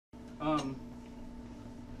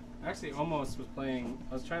Actually, almost was playing.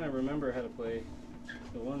 I was trying to remember how to play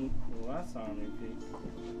the last song on repeat.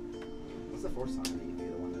 What's the fourth song on the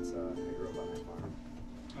EP? The one that's I grew up on that farm.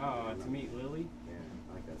 Oh, To Meet Lily. Yeah,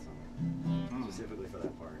 I like that song. Specifically for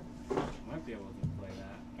that part. Might be able to play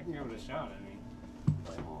that. I can give it a shot. I mean,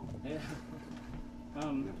 Play them all. yeah.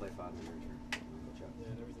 I'm gonna play Father Nurture. Yeah,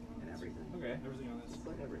 and everything on And this. everything. Okay. Everything on this. It's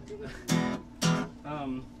like everything. Why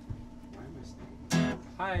am I staying?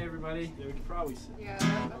 Hi everybody. Yeah, we could probably sit. Yeah,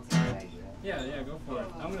 that's okay. Yeah, go for it.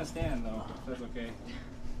 I'm gonna stand though, if that's okay.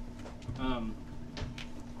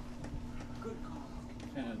 Good call.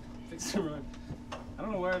 And fix the road. I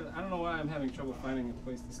don't know why I'm having trouble finding a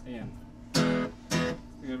place to stand.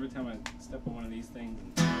 Like every time I step on one of these things,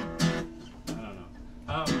 and I don't know.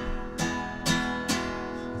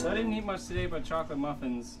 So I didn't eat much today but chocolate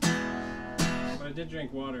muffins. But I did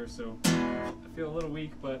drink water, so I feel a little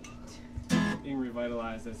weak, but being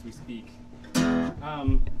revitalized as we speak.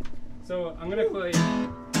 So I'm gonna play.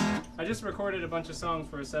 I just recorded a bunch of songs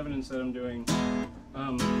for a 7-inch that I'm doing.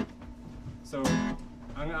 So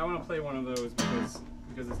I want to play one of those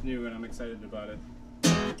because it's new and I'm excited about it.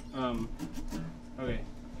 Okay.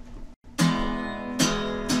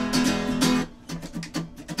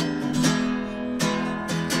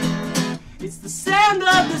 It's the sound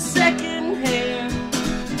of the second hand.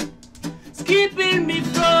 It's keeping me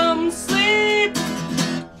from sleep.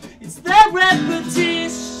 It's that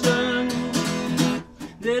repetition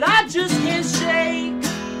that I just can't shake.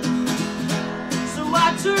 So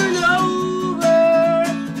I turn over,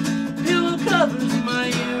 pillow covers my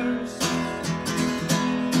ears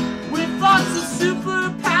with thoughts of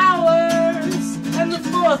superpowers and the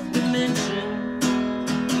fourth dimension.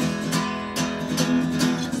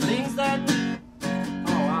 Things that,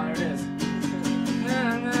 oh wow, there it is.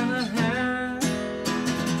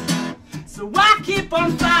 So I keep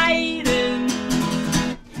on fighting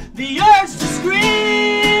the urge to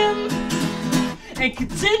scream and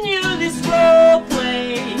continue this role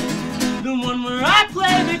play, the one where I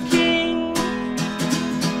play the king,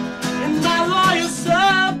 and my loyal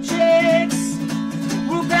subjects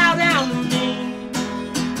will bow down to me,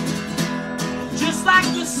 just like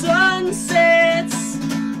the sun sets,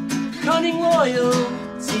 cunning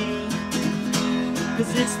loyalty,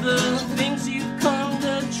 'cause it's the things you've come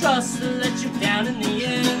to trust that let you down in the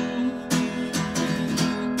end.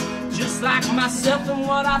 Just like myself and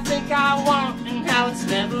what I think I want and how it's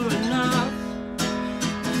never enough.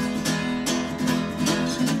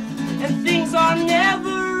 And things are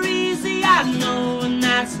never easy, I know, and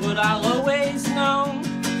that's what I'll always know.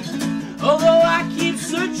 Although I keep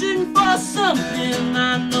searching for something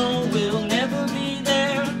I know will never be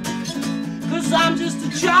there. 'Cause I'm just a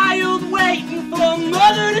child waiting for a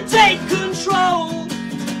mother to take control.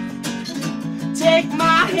 Take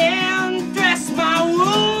my hand, dress my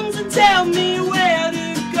wounds, and tell me where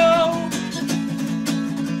to go.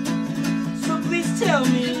 So please tell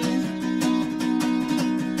me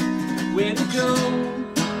where to go.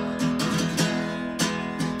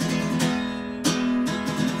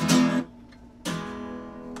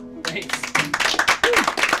 Thanks.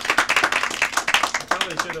 I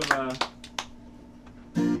probably should have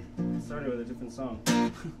started with a different song.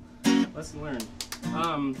 Lesson learned.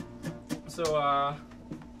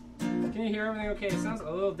 Can you hear everything okay? It sounds a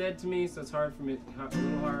little dead to me, so it's hard for me, a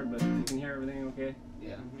little hard, but you can hear everything okay?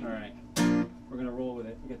 Yeah. Alright. We're gonna roll with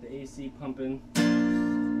it. We got the AC pumping.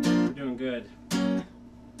 We're doing good.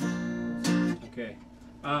 Okay.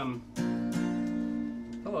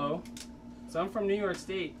 Hello. So I'm from New York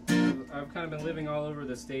State. I've kind of been living all over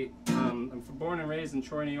the state. I'm born and raised in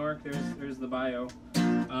Troy, New York. There's the bio.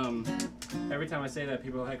 Every time I say that,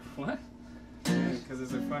 people are like, what? Because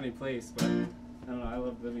it's a funny place, but I don't know, I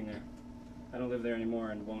love living there. I don't live there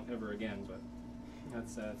anymore and won't ever again, but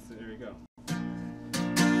that's there you go.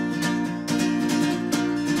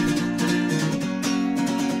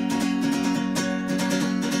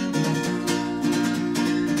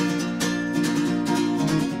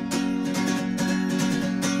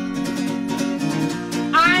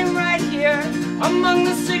 I'm right here among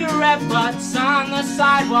the cigarette butts on the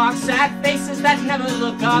sidewalk, sad faces that never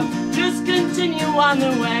look up, just continue on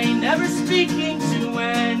their way, never speaking to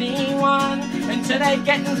anyone until they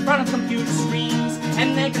get in front of computer screens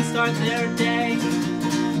and they can start their day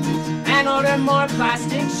and order more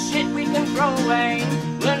plastic shit we can throw away.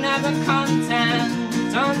 We're never content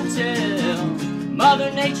until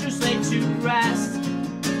Mother Nature's laid to rest.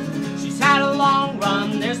 She's had a long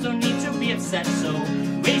run, there's no need to be upset, so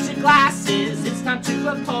raise your glasses, it's time to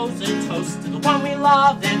propose a toast to the one we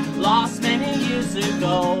loved and lost many years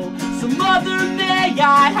ago. So Mother, may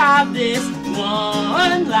I have this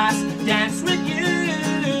one last dance with you.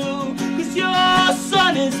 'Cause your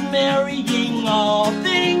son is marrying all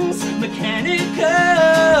things mechanical.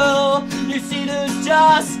 You see, there's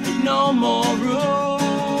just no more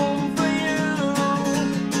room for you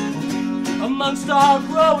amongst our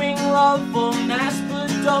growing love for mass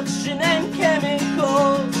production and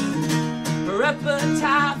chemicals. Her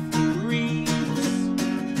epitaph reads,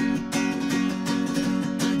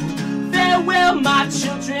 farewell, my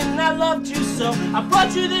children, I loved you so. I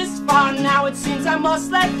brought you this far, now it seems I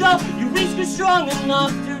must let go. Your roots were strong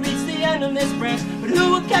enough to reach the end of this branch, but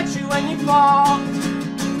who will catch you when you fall?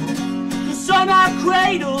 The sun, I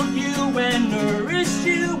cradled you and nourished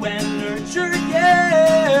you and nurtured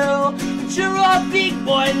you. But you're a big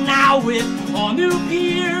boy now with all new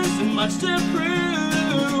peers and much to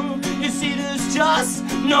prove. You see, there's just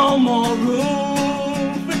no more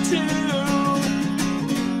room for two.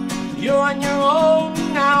 You're on your own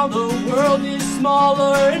now, the world is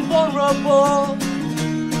smaller and vulnerable.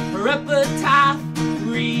 Her epitaph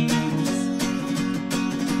reads,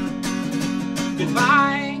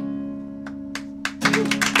 goodbye.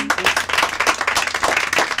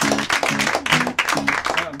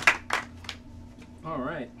 All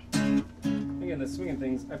right. Again, the swinging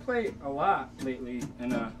things. I play a lot lately,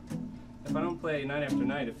 and if I don't play night after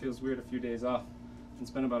night, it feels weird a few days off.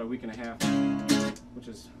 It's been about a week and a half, which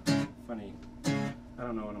is funny. I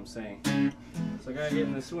don't know what I'm saying. So I gotta get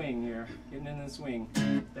in the swing here. Getting in the swing.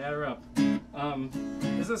 Batter up.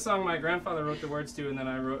 This is a song my grandfather wrote the words to, and then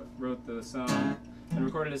I wrote the song and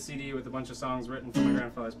recorded a CD with a bunch of songs written from my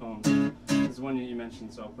grandfather's poems. This is one that you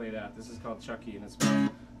mentioned, so I'll play that. This is called Chucky, and it's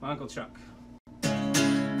about my Uncle Chuck.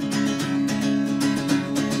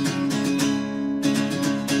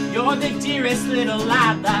 You're the dearest little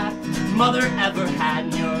lad that mother ever had,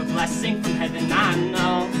 and you're a blessing from heaven, I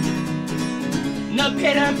know. The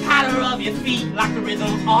pitter-patter of your feet, like the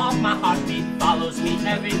rhythm of my heartbeat, follows me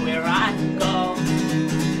everywhere I go.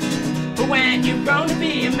 But when you've grown to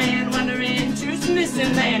be a man, wandering to some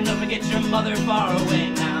distant land, don't forget your mother far away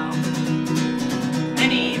now.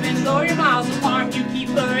 And even though you're miles apart, you keep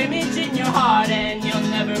her image in your heart, and you'll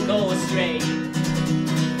never go astray.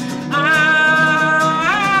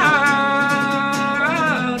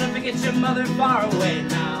 Don't forget your mother far away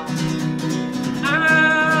now.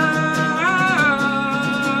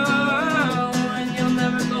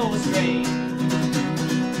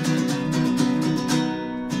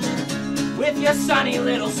 With your sunny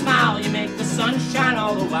little smile, you make the sun shine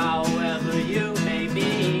all the while, wherever you may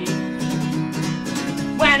be.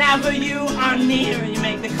 Whenever you are near, you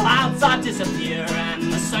make the clouds all disappear,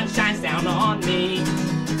 and the sun shines down on me.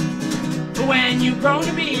 But when you've grown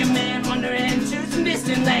to be a man, wandering to some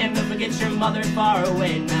distant land, don't forget your mother far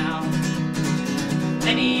away now.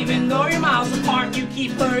 And even though you're miles apart, you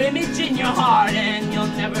keep her image in your heart, and you'll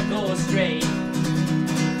never go astray.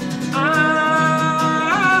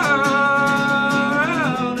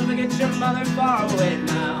 Don't forget your mother far away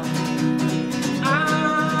now.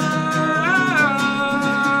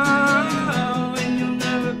 And you'll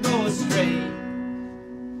never go astray.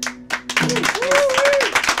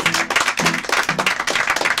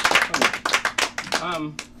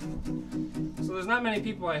 So there's not many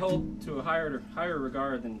people I hold to a higher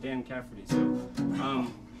regard than Dan Cafferty. So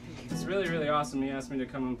it's really, really awesome. He asked me to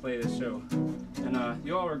come and play this show, and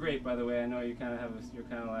you all were great, by the way. I know you kind of you're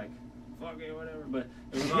kind of like, fuck it, whatever, but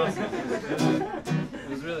it was awesome. It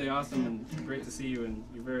was really awesome and great to see you, and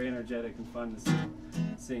you're very energetic and fun to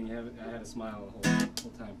sing. I had a smile the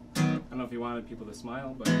whole time. I don't know if you wanted people to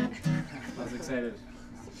smile, but I was excited.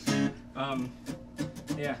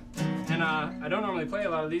 Yeah, and I don't normally play a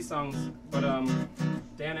lot of these songs, but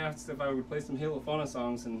Dan asked if I would play some Hilafona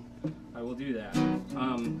songs, and I will do that.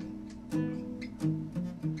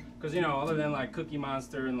 Because, you know, other than like Cookie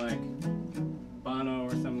Monster and like Bono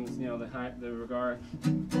or some, you know, the high regard.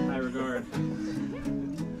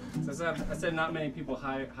 So I said not many people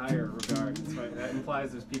higher regard. So that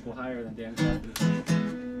implies there's people higher than Dan Cafferty.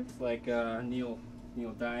 It's like Neil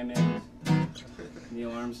Diamond,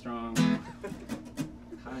 Neil Armstrong.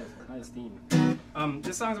 High esteem.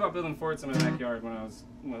 This song's about building forts in my backyard when I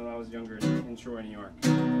was younger in Troy, New York.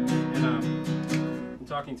 And I'm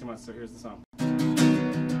talking too much, so here's the song.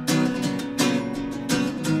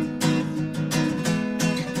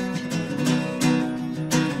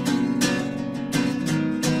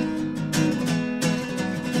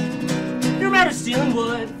 You remember stealing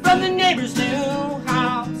wood from the neighbor's new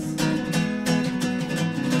house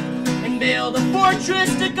and build a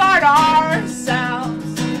fortress to guard ourselves.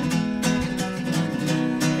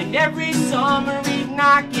 And every summer we'd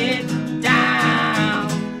knock it down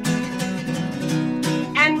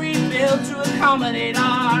and rebuild to accommodate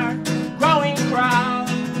our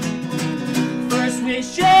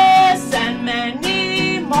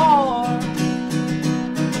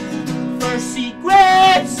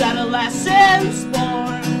adolescents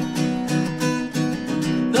born.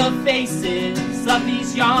 The faces of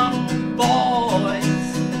these young boys,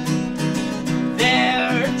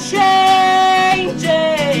 they're changing.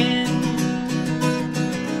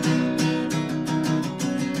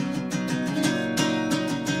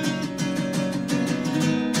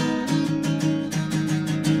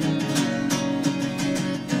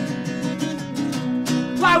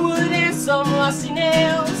 Plywood and some rusty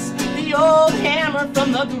nails, the old hammer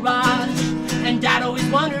from the garage, and Dad always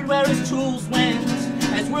wondered where his tools went,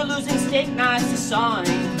 as we're losing steak knives to sawing.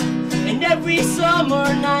 And every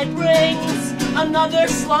summer night brings another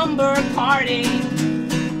slumber party,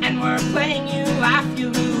 and we're playing you laugh, you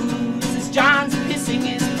lose, as John's pissing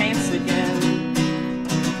his pants again.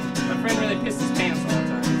 My friend really pissed his pants all the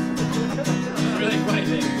time. It's a really funny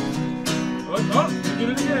thing. Oh, we did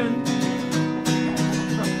it again.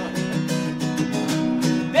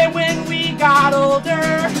 Then when we got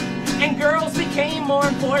older and girls became more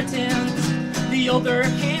important, the older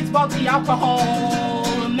kids bought the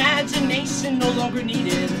alcohol, imagination no longer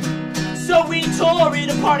needed. So we tore it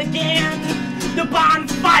apart again. The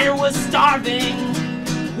bonfire was starving.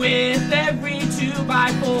 With every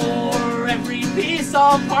 2x4, every piece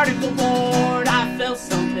of particle board, I felt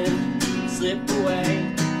something slip away.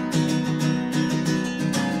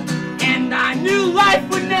 And I knew life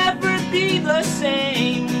would never be the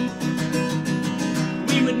same.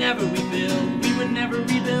 We would never rebuild, we would never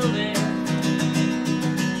rebuild it.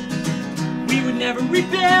 We would never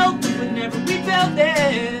rebuild, we would never rebuild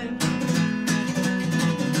it.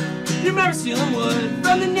 You remember stealing wood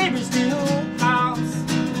from the neighbor's new house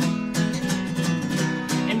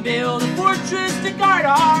and build a fortress to guard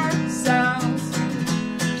ourselves.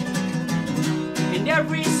 And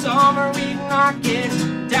every summer we'd knock it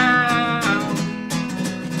down,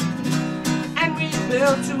 and we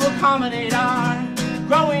built to accommodate our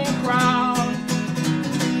growing crowd.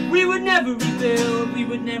 We would never rebuild, we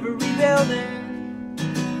would never rebuild it.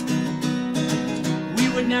 We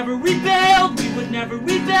would never rebuild, we would never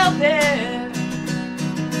rebuild it.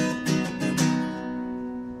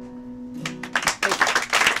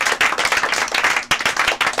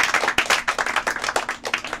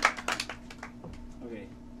 Okay.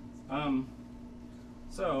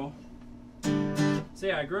 So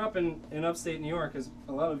yeah, I grew up in upstate New York, as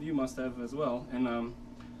a lot of you must have as well. And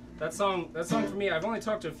that song for me, I've only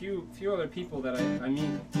talked to a few other people that I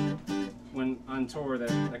meet when on tour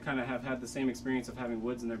that kind of have had the same experience of having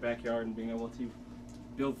woods in their backyard and being able to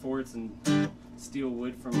build forts and steal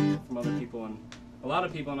wood from other people. And a lot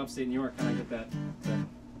of people in upstate New York kind of get that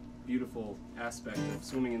beautiful aspect of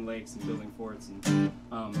swimming in lakes and building forts, and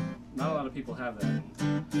not a lot of people have that. And,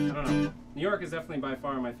 I don't know. New York is definitely by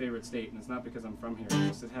far my favorite state, and it's not because I'm from here. It's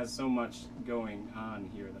just it has so much going on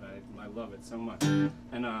here that I love it so much.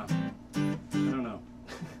 And I don't know.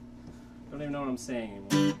 I don't even know what I'm saying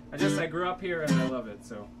anymore. I grew up here and I love it.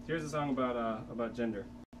 So here's a song about gender.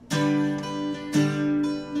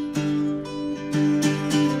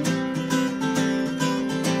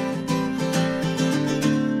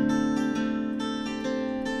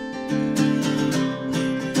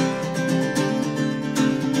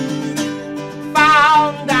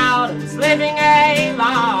 Living a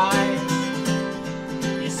lie.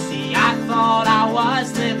 You see, I thought I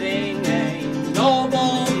was living a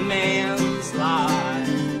noble man's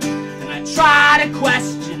life, and I try to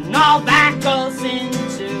question all that goes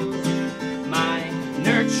into my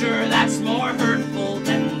nurture that's more hurtful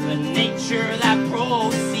than the nature that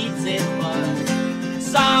proceeds it. But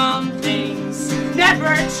some things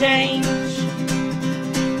never change,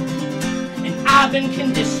 and I've been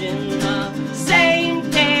conditioned the same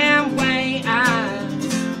damn way as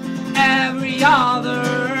every other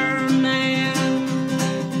man,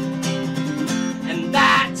 and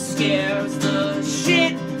that scares the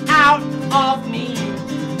shit out of me,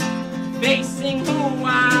 facing who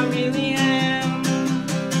I really am.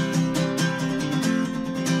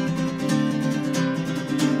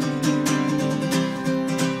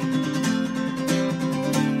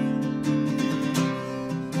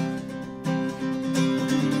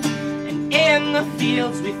 In the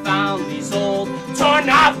fields we found these old torn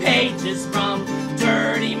up pages from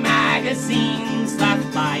dirty magazines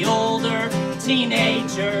left by older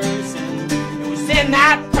teenagers, and it was in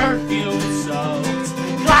that perfume-soaked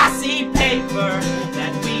glossy paper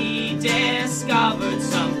that we discovered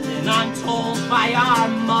something untold by our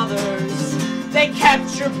mothers. They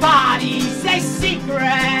kept your bodies a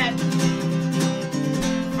secret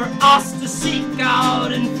for us to seek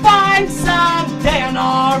out and find someday on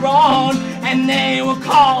our own, and they will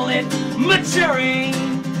call it maturing.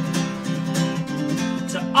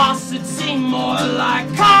 To us it seemed more like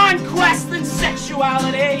conquest than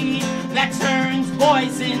sexuality that turns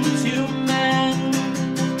boys into men.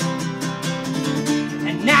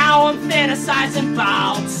 And now I'm fantasizing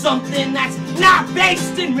about something that's not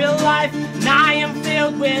based in real life, and I am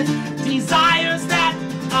filled with desires that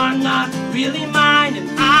are not really mine, and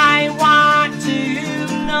I want to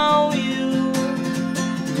know you,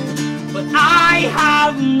 but I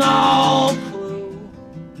have no clue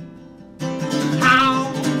how.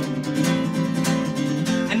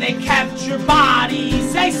 And they kept your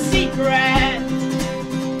bodies a secret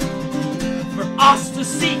for us to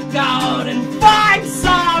seek out and find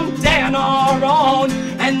someday on our own,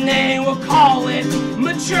 and they will call it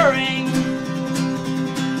maturing.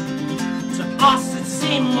 To us it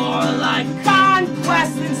seemed more like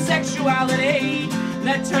conquest than sexuality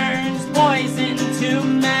that turns boys into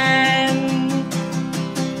men.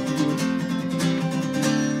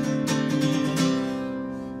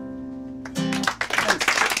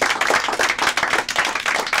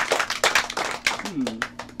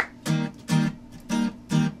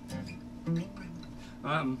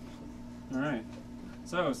 Alright.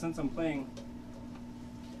 So, since I'm playing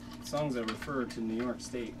songs that refer to New York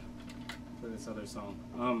State for this other song,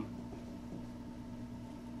 alright.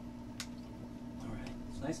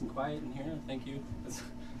 It's nice and quiet in here. Thank you. That's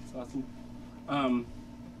awesome. I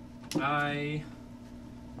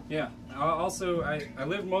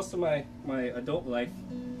lived most of my adult life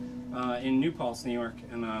in New Paltz, New York,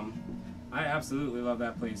 and I absolutely love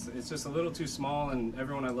that place. It's just a little too small, and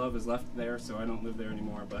everyone I love is left there, so I don't live there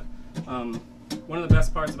anymore. But one of the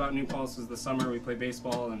best parts about New Paltz is the summer. We play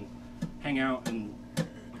baseball and hang out and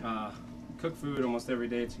cook food almost every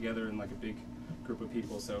day together in like a big group of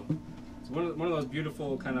people. So it's one of those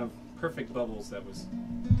beautiful kind of perfect bubbles that was,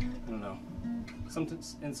 I don't know,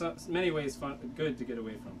 sometimes in many ways fun, good to get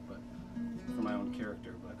away from, but for my own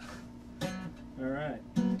character. But all right.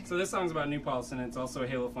 So this song's about New Paltz, and it's also a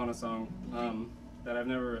Halo Fauna song that I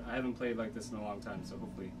haven't played like this in a long time. So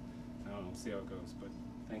hopefully, I don't know, we'll see how it goes. But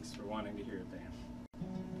thanks for wanting to hear it, Dan.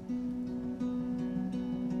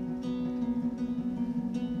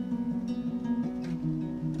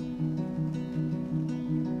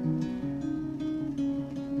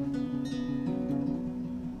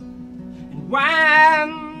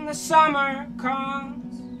 When the summer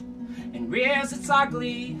comes and rears its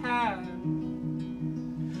ugly head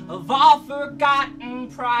of all forgotten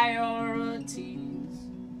priorities,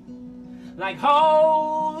 like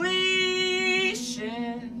holy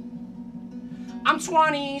shit, I'm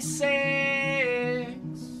 26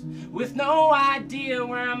 with no idea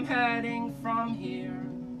where I'm heading from here,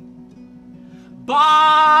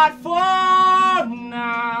 but for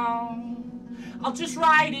now I'll just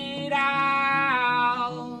write it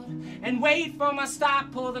out and wait for my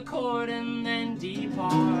stop, pull the cord, and then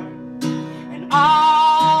depart. And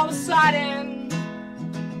all of a sudden,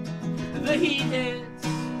 the heat hits,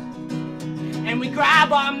 and we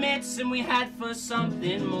grab our mitts and we head for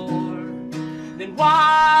something more than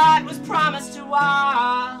what was promised to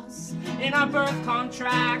us in our birth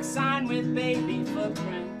contract signed with baby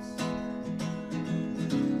footprints.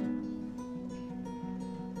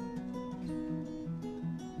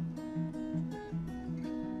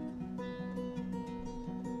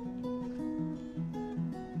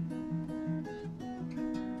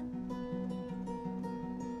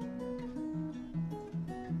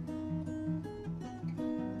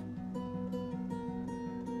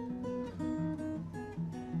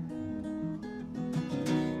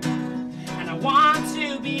 Want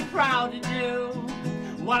to be proud to do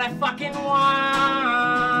what I fucking want,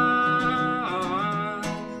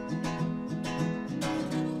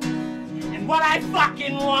 and what I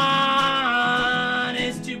fucking want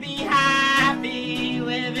is to be happy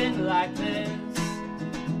living like this.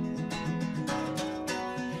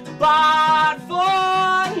 But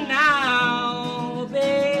for now, we'll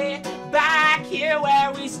be back here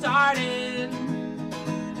where we started,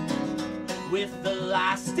 with the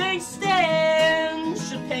lasting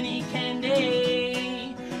stench of penny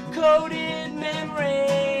candy coated memories.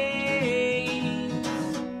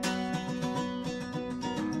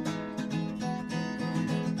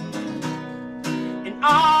 And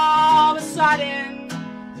all of a sudden,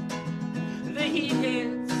 the heat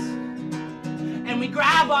hits, and we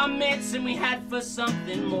grab our mitts and we head for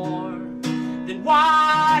something more than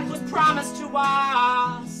what was promised to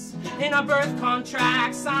us in our birth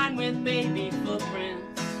contract signed with baby footprints.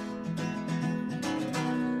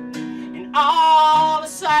 And all of a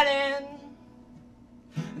sudden,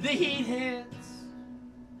 the heat hits,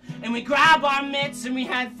 and we grab our mitts and we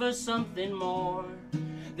head for something more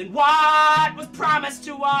than what was promised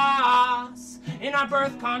to us in our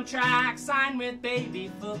birth contract signed with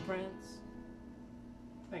baby footprints.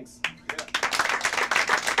 Thanks.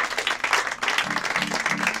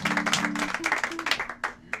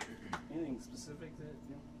 Anything specific that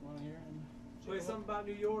you want to hear? Play something about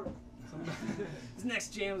New York. This next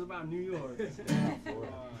jam is about New York.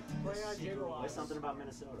 Play on Jiggle. There's something about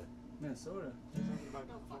Minnesota. Minnesota. There's something about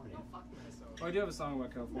California. Oh, I do have a song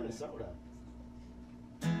about California. Minnesota.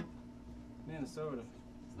 Minnesota.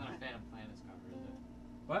 It's not a fan of playing this cover, is it?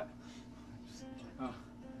 What? Oh.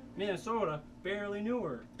 Minnesota, barely knew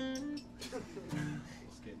her. Just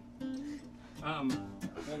kidding.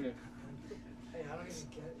 Okay. Hey, I don't even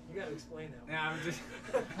get it. You gotta explain that one. Yeah, I'm just,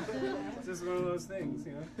 it's just one of those things,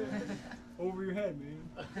 you know? Over your head, man.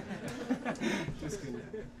 Just kidding.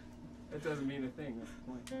 That doesn't mean a thing, that's the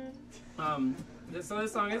point. So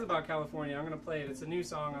this song is about California. I'm gonna play it. It's a new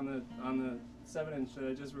song on the 7-inch that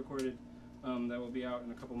I just recorded that will be out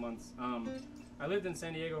in a couple months. I lived in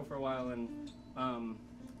San Diego for a while, and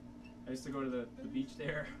I used to go to the beach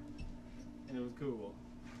there, and it was cool.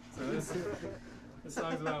 So this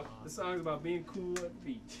song's about being cool at the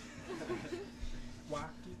beach.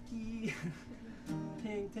 Waikiki,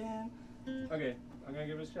 Ting Tan. Okay, I'm gonna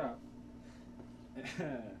give it a shot.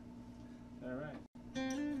 All right.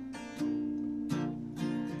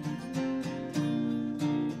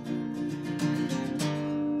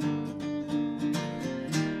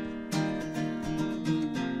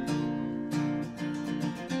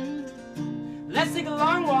 Let's take a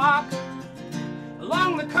long walk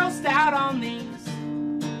along the coast out on these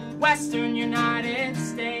western United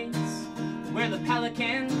States, where the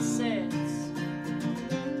pelican sits.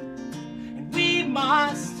 And we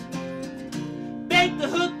must bait the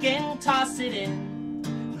hook and toss it in,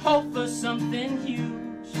 and hope for something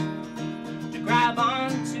huge to grab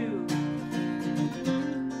onto.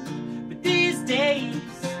 But these days,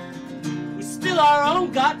 we spill our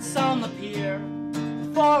own guts on the pier.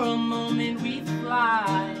 For a moment we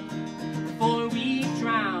fly before we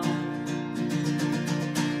drown,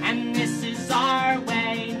 and this is our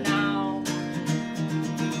way now,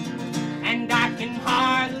 and I can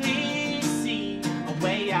hardly see a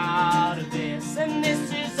way out of this, and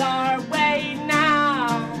this is our way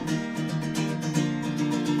now.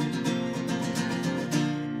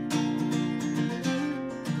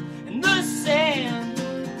 And the sand,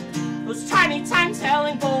 those tiny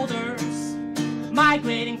time-telling boulders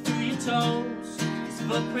migrating through your toes, these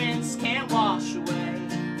footprints can't wash away.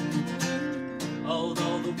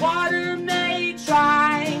 Although the water may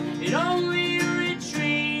try, it only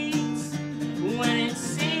retreats when it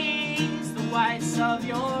sees the whites of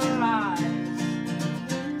your eyes.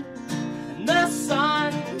 And the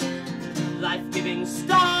sun, life-giving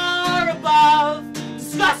star above,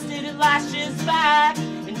 disgusted it lashes back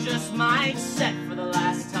and just might set for the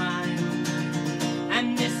last time.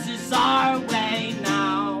 And this is our way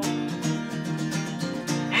now,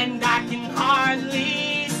 and I can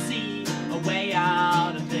hardly see a way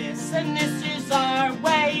out of this, and this is our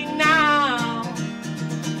way now.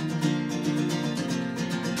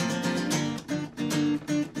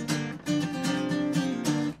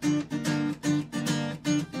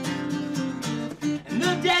 And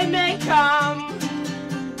the day may come,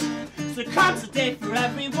 so comes a day for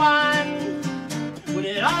everyone, when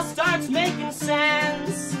it all starts making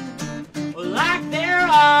sense, or lack thereof,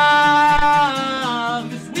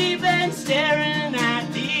 'cause we've been staring at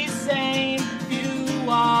these same few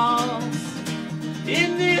walls.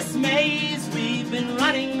 In this maze we've been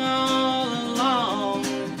running all along,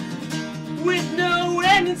 with no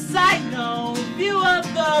end in sight, no view of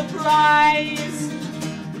the prize.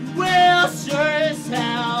 We'll sure as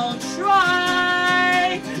hell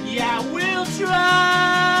try, yeah, we'll try.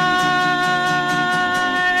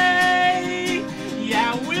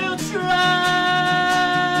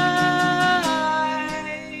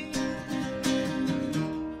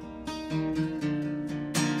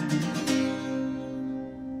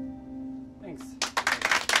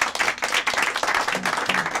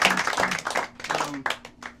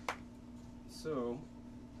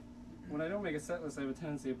 When I don't make a set list, I have a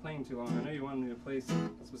tendency of playing too long. I know you wanted me to play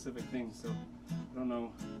some specific things, so I don't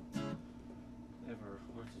know ever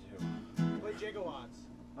what to do. Play Gigawatts.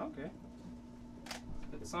 Okay.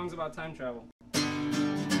 The song's about time travel.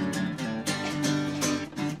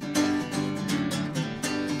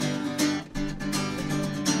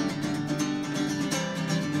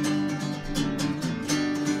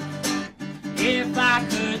 If I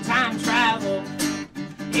could time travel,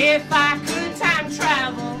 if I could time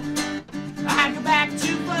travel, I'd go back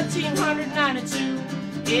to 1492.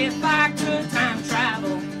 If I could time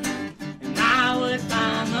travel, and I would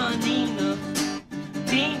find the Nina,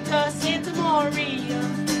 paint us into more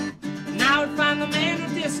the man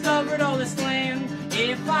who discovered all this land.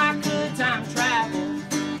 If I could time travel,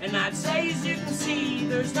 and I'd say, as you can see,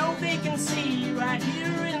 there's no vacancy right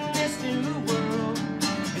here in this new world.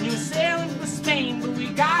 And you were sailing for Spain, but we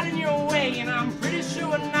got in your way, and I'm pretty sure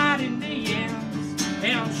we're not Indians.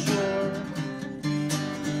 And I'm sure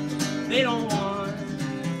they don't want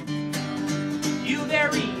you there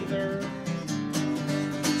either.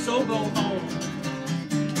 So go home.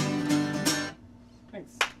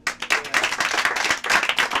 Thanks.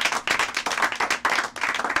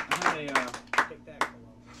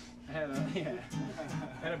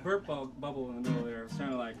 I had a burp bubble in the middle there. I was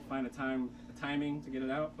trying to like find a timing to get it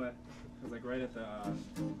out, but it was like right at the I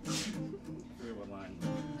forget what line.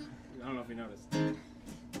 I don't know if you noticed.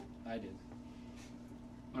 I did.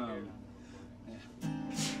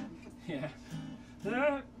 Yeah.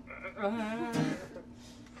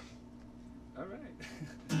 All right.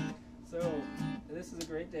 So this is a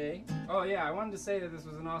great day. Oh yeah, I wanted to say that this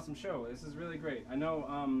was an awesome show. This is really great. I know.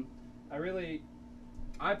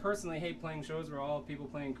 I personally hate playing shows where all people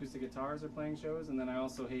playing acoustic guitars are playing shows, and then I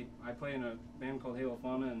also I play in a band called Halo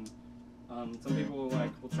Fauna, and some people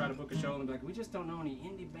will try to book a show and be like, we just don't know any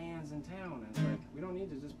indie bands in town, and it's like, we don't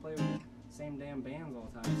need to just play with the same damn bands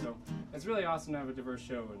all the time. So it's really awesome to have a diverse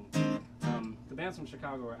show, and the bands from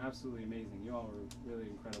Chicago are absolutely amazing. You all were really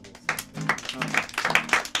incredible. So,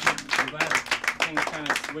 I'm glad things kind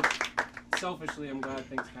of switched. Selfishly, I'm glad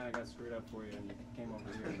things kind of got screwed up for you and you came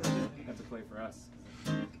over here and got to play for us.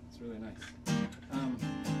 It's really nice. I'm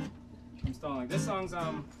stalling. This song's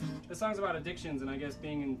about addictions, and I guess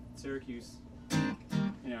being in Syracuse,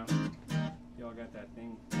 you know, you all got that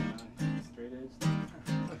thing straight edge.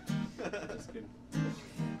 Just kidding.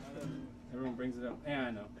 Everyone brings it up. Yeah,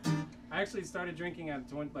 I know. I actually started drinking at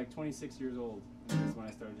 26 years old. That's when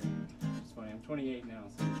I started drinking. It's funny. I'm 28 now,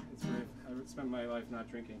 so it's weird. I spent my life not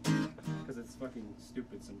drinking because it's fucking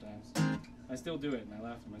stupid sometimes. I still do it, and I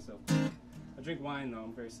laugh at myself. I drink wine though.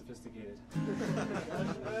 I'm very sophisticated. You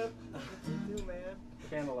do, man.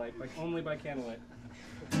 Candlelight, only by candlelight.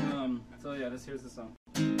 So yeah, here's the song.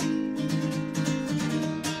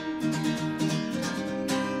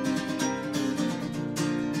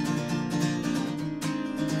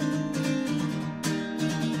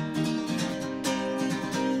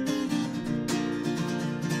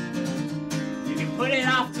 Put it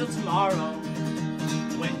off till tomorrow,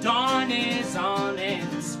 when dawn is on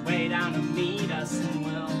its way down to meet us, and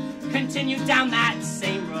we'll continue down that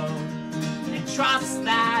same road and trust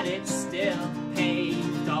that it's still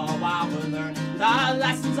paved, all while we're learning the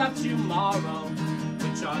lessons of tomorrow,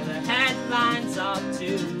 which are the headlines of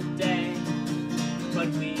today. But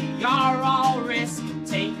we are all risk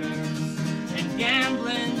takers, and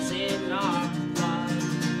gambling's in our blood,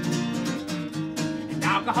 and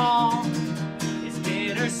alcohol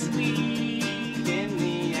bittersweet in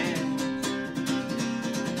the end,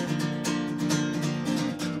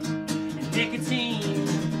 and nicotine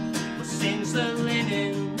will singe the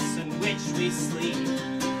linens in which we sleep.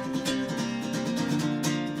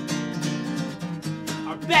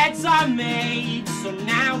 Our beds are made, so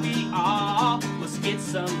now we all must get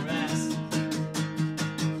some rest.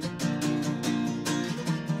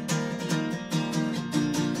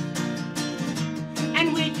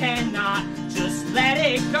 And we cannot just let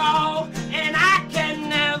it go, and I can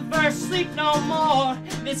never sleep no more.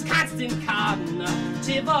 This constant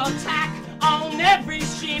cognitive attack on every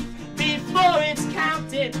sheep before it's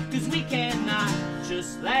counted, 'cause we cannot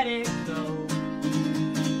just let it go.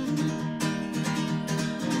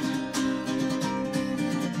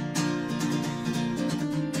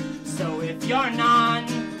 So if you're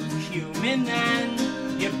non-human, then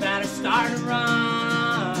you better start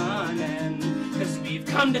running, 'cause we've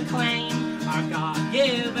come to claim our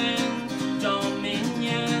God-given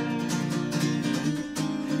dominion.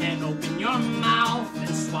 And open your mouth and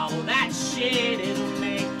swallow that shit, it'll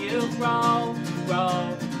make you grow,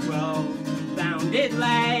 grow, grow. Bounded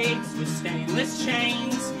legs with stainless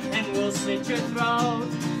chains, and we'll slit your throat,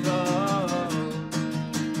 throat.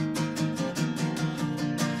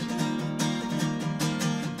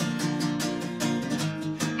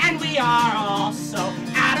 And we are all so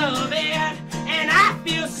out of it, and I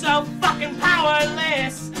feel so fucking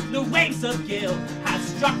powerless. The waves of guilt have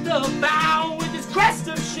struck the bow with this crest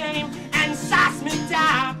of shame and seismic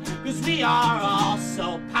doubt, 'cause we are all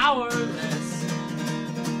so powerless.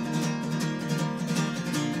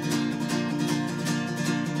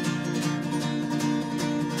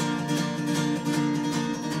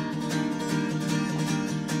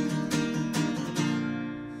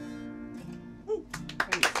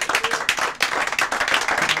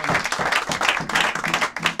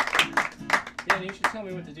 You should tell tell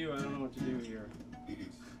me what to do. I don't know what to do here.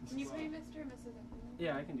 Can you play Mr. and Mrs. Everyone?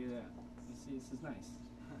 Yeah, I can do that. You see, this is nice.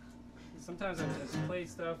 Sometimes I just play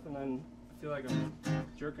stuff and then I feel like I'm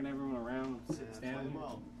jerking everyone around, standing.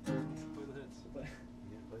 Well. But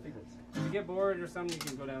if you get bored or something, you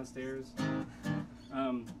can go downstairs.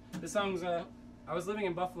 This song's I was living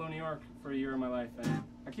in Buffalo, New York for a year of my life, and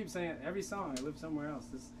I keep saying it, every song I live somewhere else.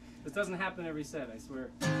 This doesn't happen every set, I swear.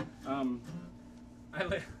 I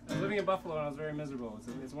was living in Buffalo and I was very miserable.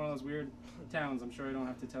 It's one of those weird towns. I'm sure I don't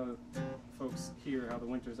have to tell folks here how the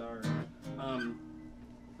winters are.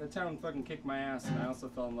 The town fucking kicked my ass, and I also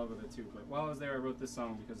fell in love with it too. But while I was there, I wrote this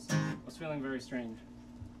song because I was feeling very strange.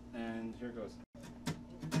 And here it goes.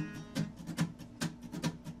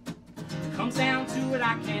 Comes down to it,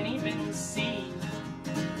 I can't even see.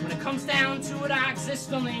 When it comes down to it, I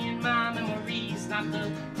exist only in my memories. Not the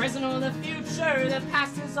present or the future, the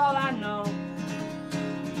past is all I know.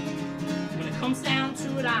 When it comes down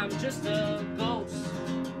to it, I'm just a ghost.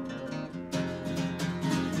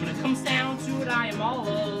 When it comes down to it, I am all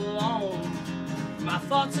alone. My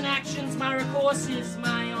thoughts and actions, my recourse is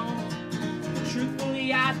my own.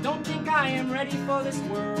 Truthfully, I don't think I am ready for this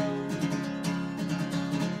world.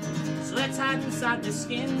 So let's hide inside the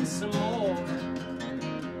skin some more.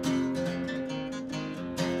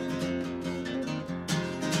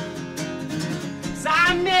 'Cause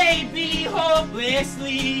I may be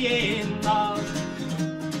hopelessly in love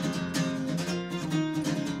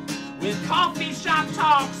with coffee shop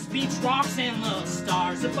talks, beach walks, and the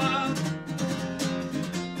stars above.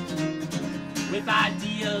 With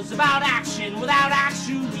ideas about action without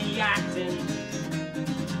actually acting.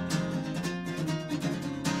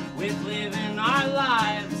 With living our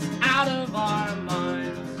lives out of our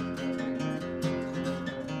minds.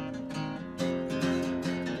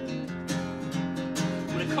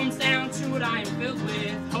 When it comes down to it, I am filled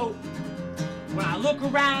with hope. When I look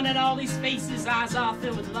around at all these faces, eyes are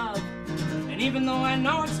filled with love. And even though I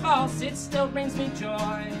know it's false, it still brings me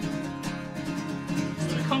joy.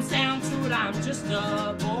 When it comes down to it, I'm just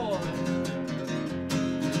a boy.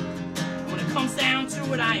 When it comes down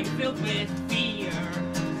to it, I am filled with fear.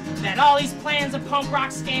 That all these plans of punk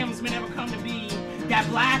rock scams may never come to be. That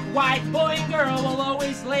black, white, boy and girl will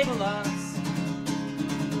always label us.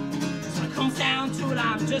 So when it comes down to it,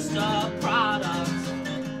 I'm just a product.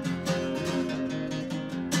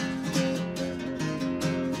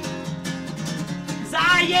 'Cause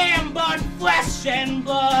I am but flesh and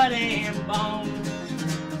blood and bone.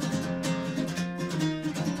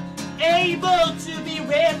 Able to be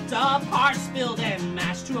ripped apart, spilled and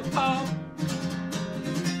mashed to a pulp.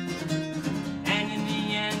 And in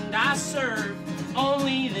the end I serve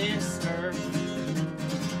only this earth.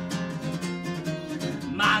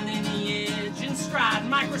 My lineage inscribed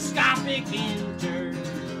microscopic in dirt.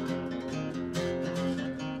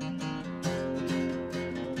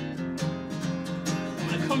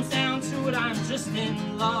 When it comes down to it, I'm just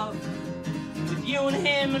in love with you and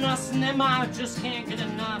him and us and them. I just can't get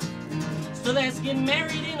enough. So let's get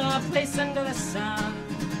married in a place under the sun.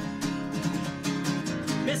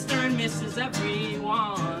 Mr. and Mrs.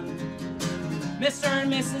 Everyone. Mr.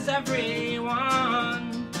 and Mrs.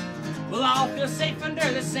 Everyone. We'll all feel safe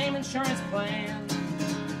under the same insurance plan.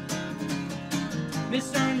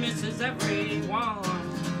 Mr. and Mrs. Everyone.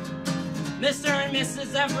 Mr. and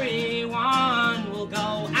Mrs. Everyone. We'll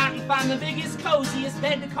go out and find the biggest, coziest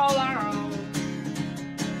bed to call our own.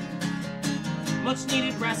 Much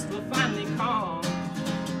needed rest will finally come.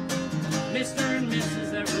 Mr. and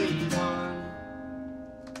Mrs. Everyone.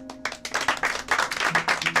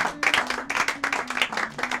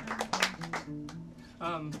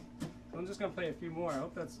 I'm just gonna play a few more. I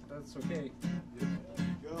hope that's okay.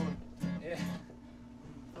 Yeah.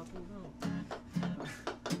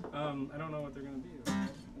 I don't know what they're gonna be.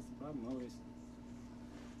 That's the problem always.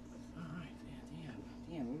 All right,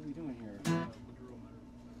 Dan, what are we doing here?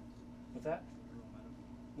 What's that?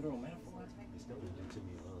 Literal metaphor?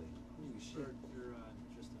 Holy shit.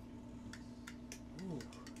 Just a few Ooh.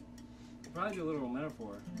 Probably do a literal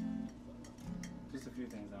metaphor. Just a few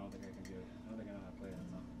things I don't think I can do. I don't think I know how to play that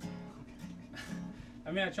song.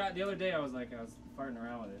 I mean, I tried the other day. I was farting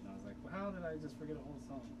around with it, and I was like, well, how did I just forget a whole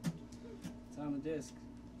song? It's on the disc.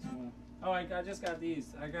 So, oh, I just got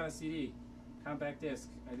these. I got a CD, compact disc.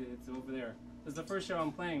 It's over there. This is the first show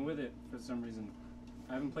I'm playing with it for some reason.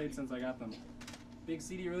 I haven't played since I got them. Big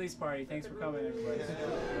CD release party. Thanks for coming, everybody. This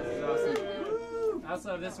is awesome. I also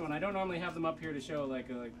have this one. I don't normally have them up here to show like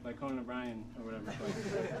Conan O'Brien or whatever,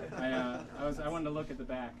 but I wanted to look at the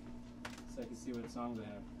back so I could see what songs I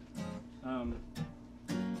have.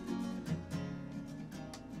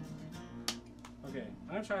 Okay,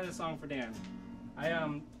 I'm gonna try this song for Dan.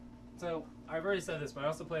 So I've already said this, but I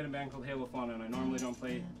also play in a band called Halo Fauna, and I normally don't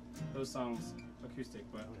play those songs acoustic,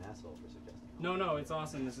 but I'm an asshole for suggesting. no, it's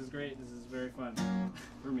awesome. This is great. This is very fun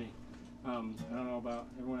for me. I don't know about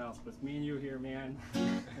everyone else, but it's me and you here, man.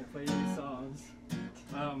 I play these songs.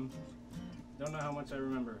 Don't know how much I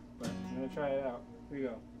remember, but I'm gonna try it out. Here we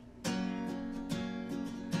go.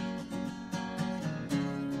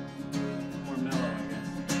 More mellow, I guess.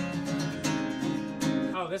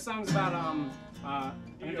 Oh, this song's about I'm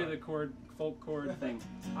gonna do the folk chord thing.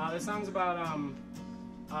 This song's about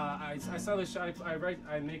I saw this.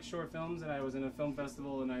 I make short films, and I was in a film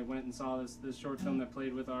festival, and I went and saw this short film that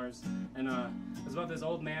played with ours, and it was about this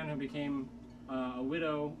old man who became a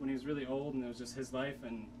widow when he was really old, and it was just his life.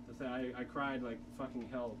 And I cried like fucking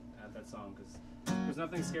hell at that song, because there's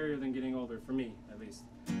nothing scarier than getting older, for me at least.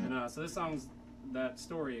 And so this song's that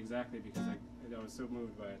story exactly, because I was so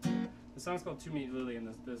moved by it. The song's called To Meet Lily, and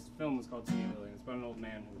this film was called To Meet Lily. It's about an old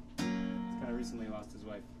man who kind of recently lost his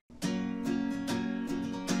wife.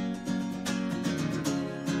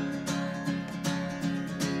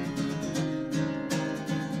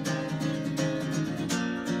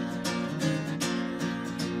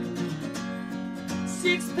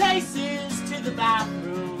 Six paces to the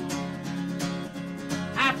bathroom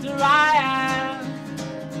after I have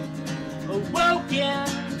awoken.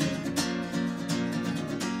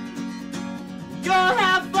 Your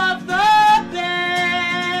half of the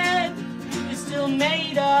bed is still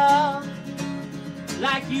made up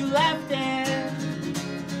like you left it.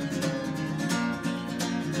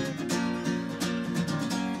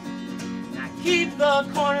 Now keep the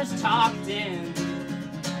corners tucked in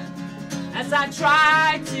as I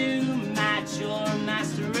try to match your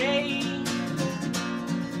masquerade.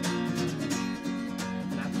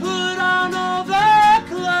 And I put on all the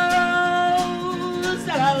clothes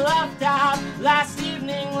that I left out last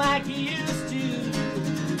evening like you used to.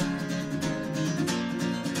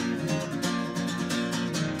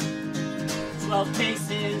 12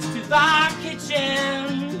 paces to the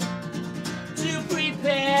kitchen to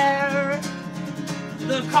prepare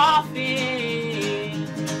the coffee.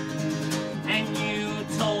 And you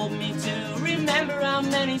told me to remember how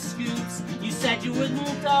many scoops. You said you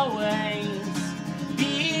wouldn't always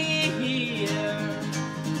be here.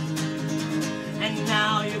 And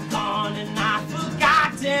now you're gone and I've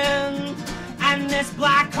forgotten. And this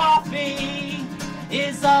black coffee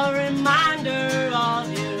is a reminder of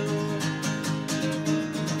you.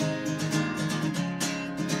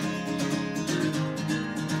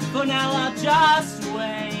 For now I'll just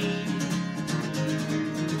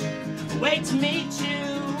wait to meet you.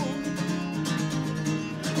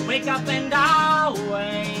 Wake up and I'll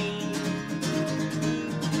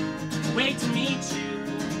wait to meet you.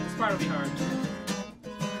 This part will be hard.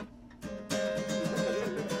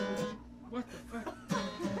 What the fuck?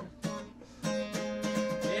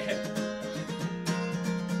 Yeah.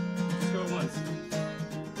 Let's go once.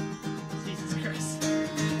 Jesus Christ.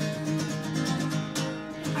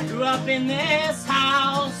 I grew up in this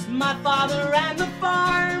house, my father ran the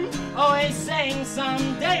farm, always saying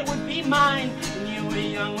someday it would be mine. When you were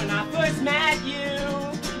young when I first met you,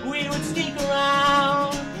 we would sneak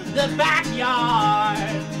around the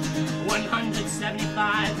backyard.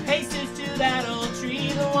 175 paces to that old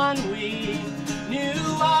tree, the one we knew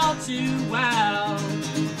all too well.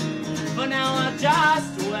 But now I'll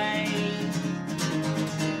just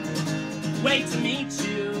wait to meet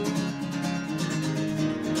you.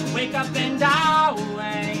 Wake up and I'll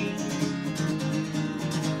wait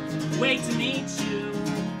to meet you.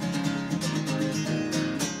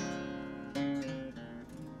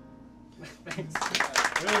 Thanks.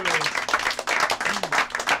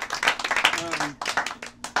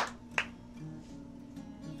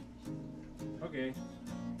 Okay.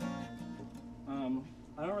 I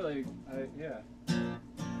don't really, yeah.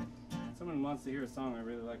 Someone wants to hear a song I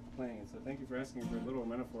really like playing it, so thank you for asking for a little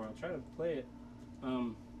metaphor. I'll try to play it.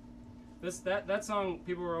 That song,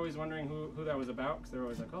 people were always wondering who that was about, because they were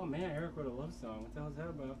always like, oh man, Eric wrote a love song. What the hell is that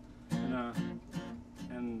about?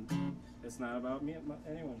 And it's not about me,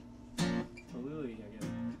 anyone. Or Lily, I guess.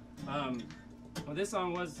 Well, this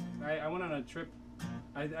song was, I went on a trip.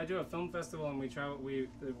 I do a film festival, and we travel.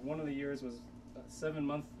 One of the years was a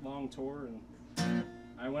 7-month-long tour, and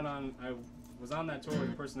I was on that tour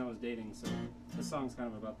with the person I was dating. So this song's kind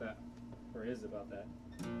of about that, or is about that.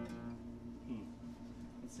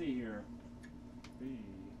 Let's see here. Is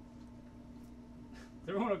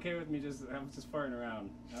everyone okay with me? I'm just farting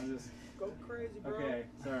around. I'm just Go crazy, bro. okay.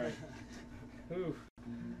 Sorry. Ooh.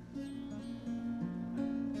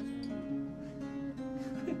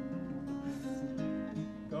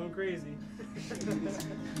 Going crazy.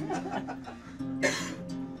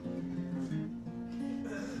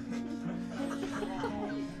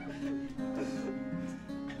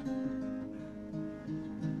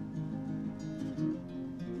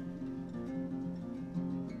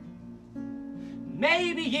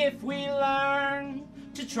 maybe if we learn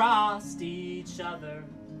to trust each other,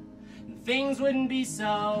 things wouldn't be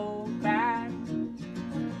so bad.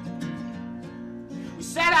 We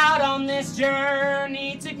set out on this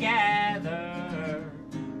journey together,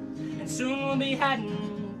 and soon we'll be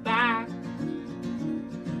heading back.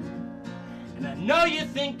 And I know you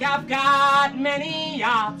think I've got many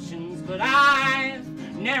options, but I've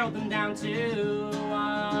narrowed them down to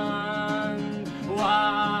one.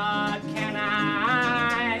 What can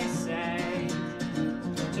I say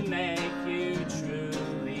to make you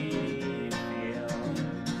truly feel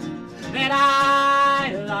that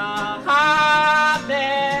I love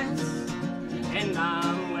this and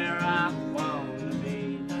I'm where I want to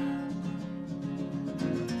be?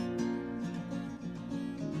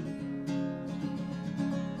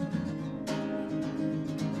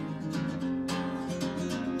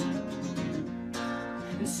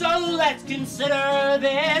 And so let's consider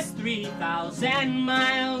this 3,000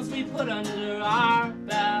 miles we put under our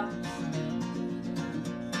belts.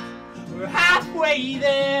 We're halfway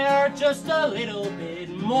there, just a little bit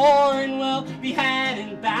more, and we'll be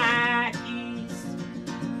heading back east.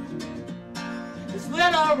 This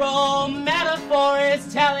literal metaphor is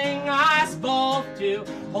telling us both to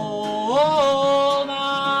hold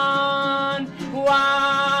on.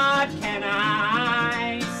 What can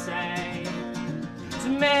I say to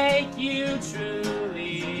make you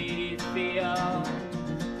truly feel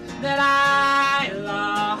that I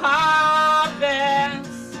love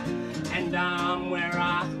this and I'm where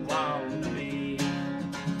I want to be?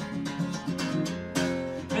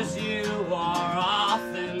 'Cause you are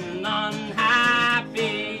often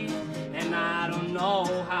unhappy, and I don't know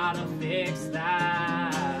how to fix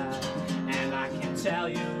that. And I can tell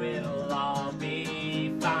you it'll all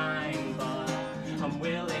be fine, but I'm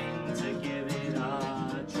willing to give it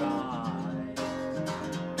a try.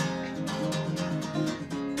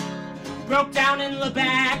 Broke down in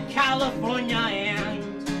Labatt, California, and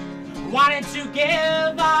wanted to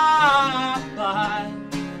give up, but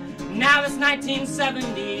now this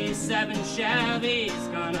 1977 Chevy's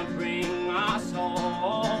gonna bring us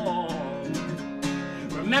home.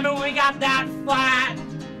 Remember we got that flat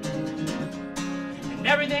and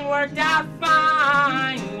everything worked out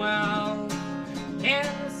fine. Well,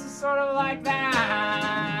 Kansas is sort of like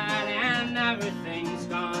that, and everything's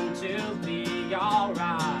going to be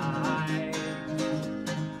alright.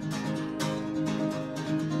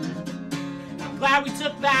 I'm glad we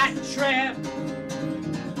took that trip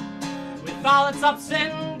with all its ups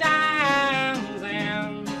and downs,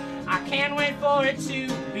 and I can't wait for it to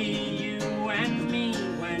be you and me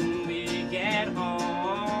when we get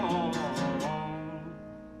home.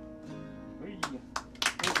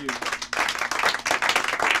 Thank you.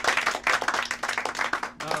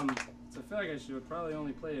 So I feel like I should probably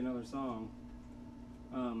only play another song.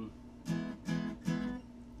 I feel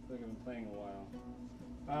like I've been playing a while.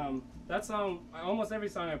 That song, almost every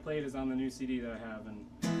song I played is on the new CD that I have, and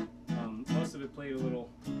most of it played a little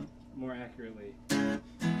more accurately than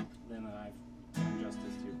I've done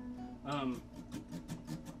justice to.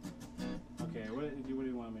 Okay, what do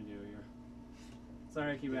you want me to do here?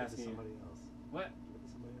 Sorry, I keep asking you. Somebody else. What?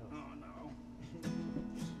 Somebody else. Oh no.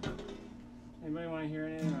 Anybody want to hear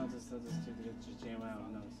anything? I'll just jam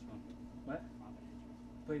out. No, it's fun. What?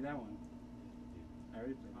 Play that one. I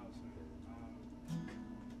already played.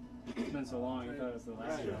 It's been so long, I thought it was the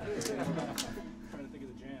last show. Trying to think of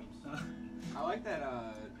the jams. I like that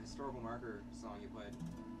historical marker song you played.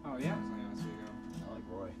 Oh yeah? Something last week ago. I like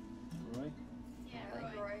Roy. Roy? Yeah,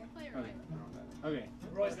 like Roy. Play Roy. Okay. I don't know what that is. Okay.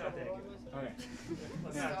 Roy's not that good. Okay.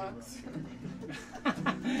 Sucks.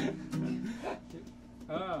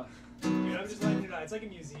 Oh. Dude, I'm just letting you know. It's like a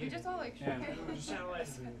museum. We just all like Yeah. We're just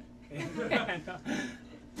analyzing it. Yeah, I know.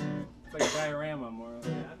 It's like a diorama, more or less.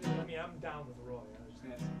 I mean, I'm down with Roy.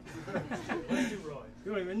 Yeah. Let's do Roy.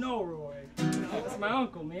 You don't even know Roy. That's my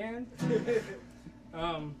uncle, man.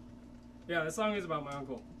 Yeah, this song is about my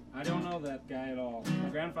uncle. I don't know that guy at all. My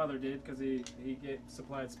grandfather did, because he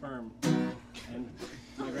supplied sperm, and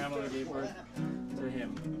my grandmother gave birth to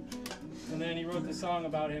him. And then he wrote this song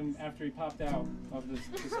about him after he popped out of the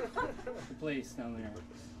place down there.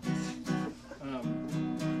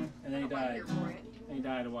 And then he died. And he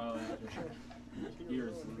died a while after.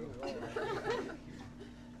 Years.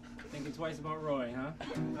 Thinking twice about Roy, huh?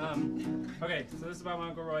 Okay, so this is about my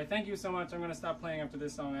Uncle Roy. Thank you so much. I'm gonna stop playing after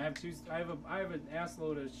this song. I have an ass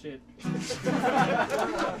load of shit.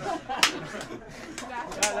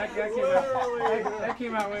 that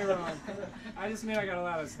came out way wrong. I just mean I got a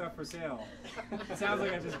lot of stuff for sale. It sounds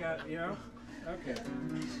like I just got, you know? Okay.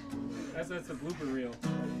 That's a blooper reel.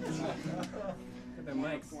 at their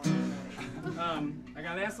mics. I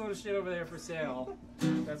got an ass load of shit over there for sale.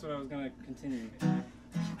 That's what I was gonna continue.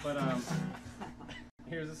 But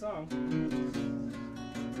here's a song.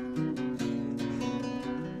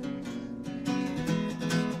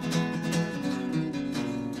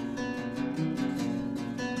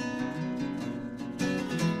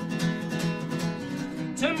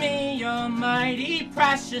 To me, you're mighty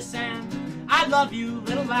precious, and I love you,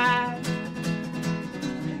 little lad.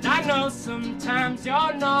 And I know sometimes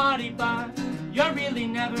you're naughty, but you're really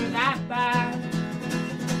never that bad.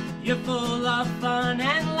 You're full of fun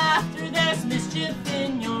and laughter, there's mischief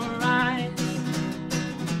in your eyes.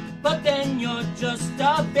 But then you're just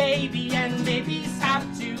a baby, and babies have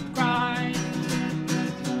to cry.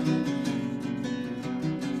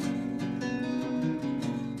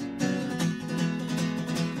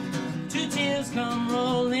 Two tears come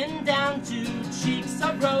rolling down to cheeks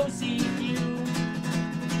of rosy hue.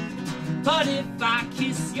 But if I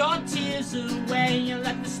kiss your tears away and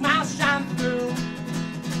let the smile shine through,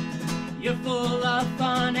 you're full of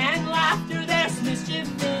fun and laughter, there's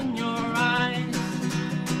mischief in your eyes.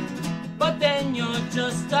 But then you're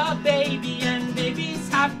just a baby, and babies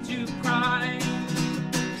have to cry.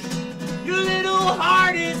 Your little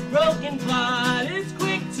heart is broken, but it's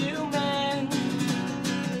quick to mend.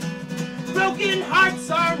 Broken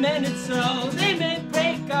hearts are mended so they may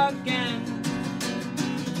break again.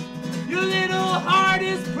 Your little heart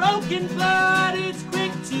is broken, but it's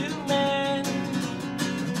quick to mend.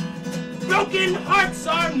 Broken hearts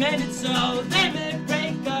are mended so they may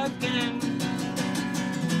break again.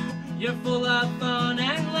 You're full of fun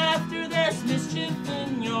and laughter, there's mischief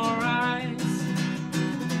in your eyes.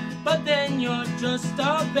 But then you're just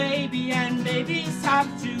a baby, and babies have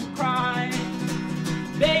to cry.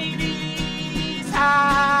 Babies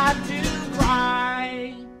have to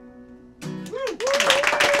cry.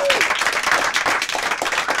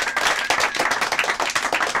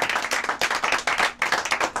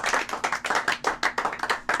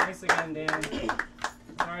 Thanks again, Dan.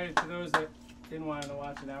 Sorry to those that didn't want to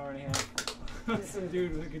watch an hour and a half. Some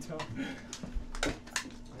dude with a guitar.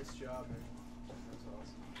 Nice job, man. That's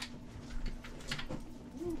awesome.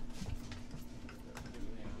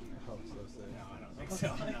 No, I don't think so.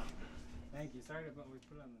 No. Thank you. Sorry to put it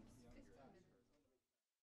on the